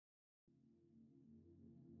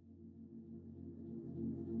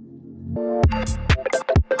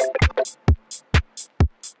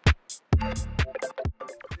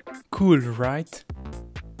Cool, right?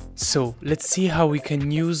 So let's see how we can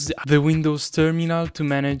use the Windows terminal to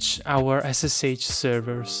manage our SSH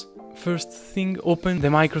servers. First thing, open the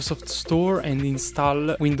Microsoft Store and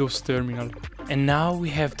install Windows Terminal. And now we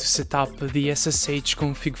have to set up the SSH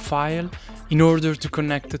config file in order to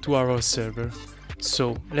connect to our server.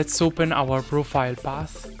 So let's open our profile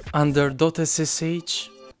path. Under .ssh,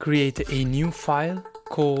 create a new file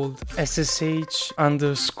called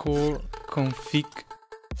SSH_config.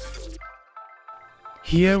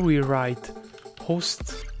 Here we write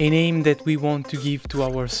host, a name that we want to give to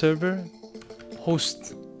our server,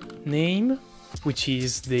 host name, which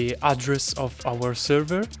is the address of our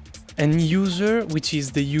server, and user, which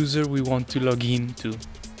is the user we want to log in to.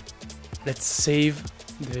 Let's save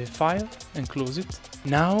the file and close it.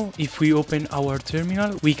 Now, if we open our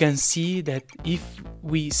terminal, we can see that if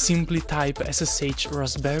we simply type SSH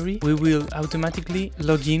Raspberry, we will automatically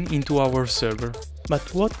log in into our server.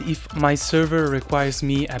 But what if my server requires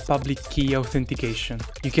me a public key authentication?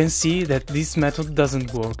 You can see that this method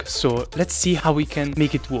doesn't work, so let's see how we can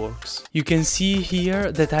make it work. You can see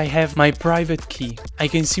here that I have my private key. I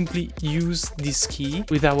can simply use this key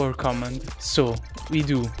with our command. So we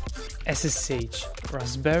do SSH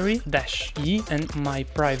Raspberry -e and my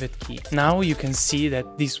private key. Now you can see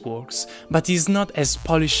that this works, but it's not as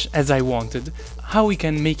polished as I wanted. How we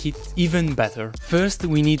can make it even better? First,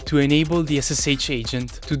 we need to enable the SSH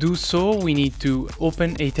agent. To do so, we need to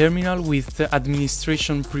open a terminal with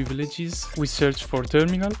administration privileges. We search for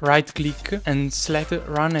terminal, right-click and select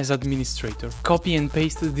run as administrator. Copy and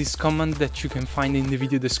paste this command that you can find in the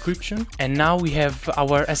video description. And now we have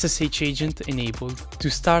our SSH agent enabled. To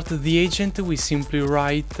start the agent, we simply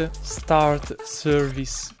write start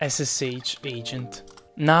service SSH agent.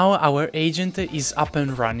 Now our agent is up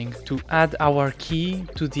and running. To add our key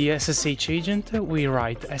to the SSH agent, we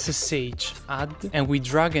write SSH add and we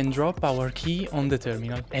drag and drop our key on the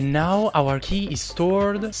terminal. And now our key is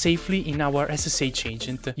stored safely in our SSH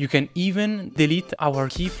agent. You can even delete our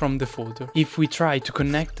key from the folder. If we try to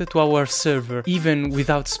connect to our server even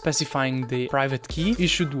without specifying the private key, it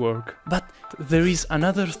should work. But there is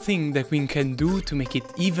another thing that we can do to make it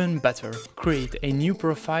even better. Create a new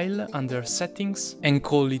profile under settings and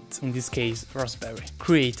call it, in this case, Raspberry.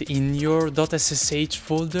 Create in your .ssh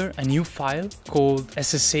folder a new file called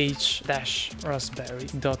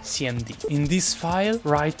ssh-raspberry.cmd. In this file,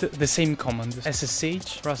 write the same command,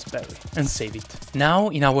 ssh raspberry, and save it. Now,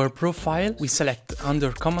 in our profile, we select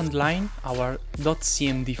under command line our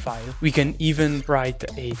 .cmd file. We can even write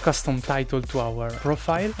a custom title to our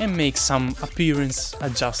profile and make some appearance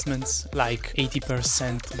adjustments like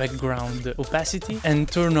 80% background opacity and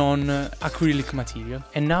turn on acrylic material.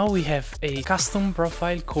 And now we have a custom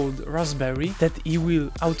profile called Raspberry that it will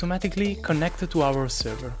automatically connect to our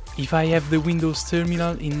server. If I have the Windows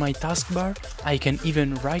terminal in my taskbar, I can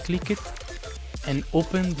even right-click it and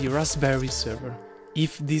open the Raspberry server.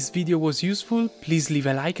 If this video was useful, please leave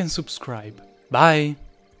a like and subscribe. Bye!